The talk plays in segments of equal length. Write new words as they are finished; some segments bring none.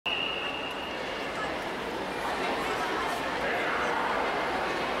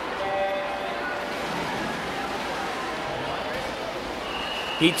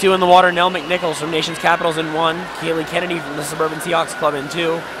Heat 2 in the water, Nell McNichols from Nations Capitals in 1. Kaylee Kennedy from the Suburban Seahawks Club in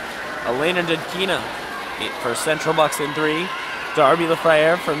 2. Elena Dudkina for Central Bucks in 3. Darby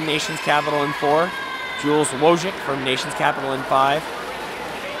Lafrere from Nations Capital in 4. Jules Wojcik from Nations Capital in 5.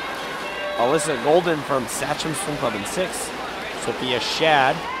 Alyssa Golden from Satcham Swim Club in 6. Sophia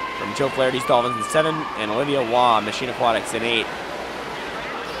Shad from Joe Flaherty's Dolphins in 7. And Olivia Waugh, Machine Aquatics in 8.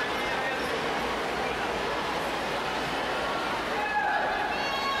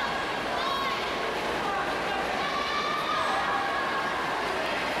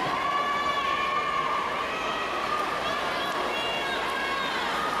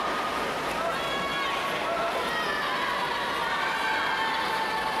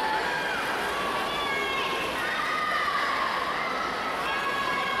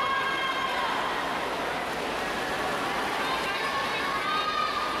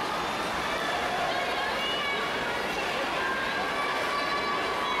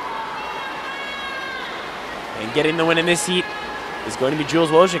 And getting the win in this heat is going to be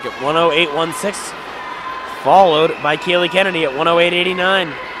Jules Wojcik at 108.16, followed by Kaylee Kennedy at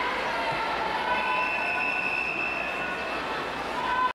 108.89.